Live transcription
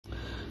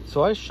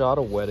So I shot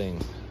a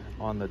wedding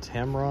on the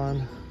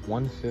Tamron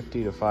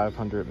 150 to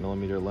 500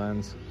 millimeter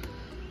lens.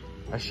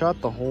 I shot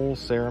the whole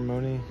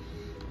ceremony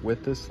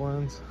with this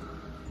lens.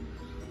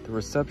 The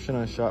reception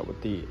I shot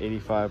with the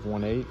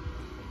 85-1.8.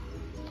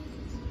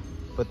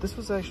 But this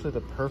was actually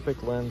the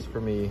perfect lens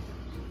for me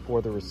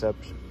for the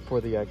reception,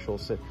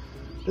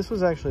 this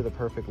was actually the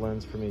perfect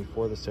lens for me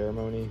for the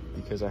ceremony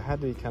because I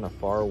had to be kind of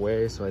far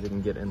away so I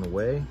didn't get in the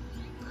way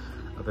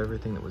of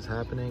everything that was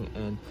happening.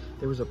 And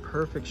there was a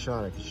perfect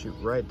shot. I could shoot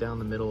right down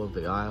the middle of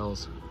the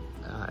aisles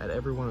at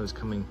everyone who was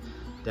coming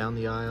down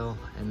the aisle,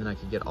 and then I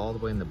could get all the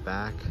way in the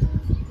back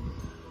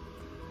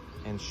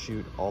and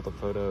shoot all the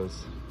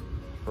photos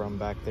from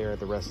back there at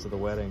the rest of the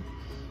wedding.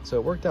 So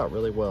it worked out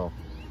really well.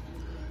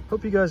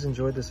 Hope you guys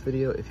enjoyed this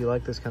video. If you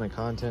like this kind of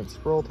content,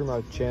 scroll through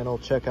my channel,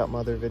 check out my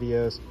other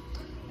videos,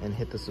 and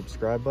hit the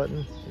subscribe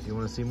button if you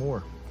want to see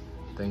more.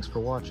 Thanks for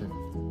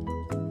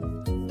watching.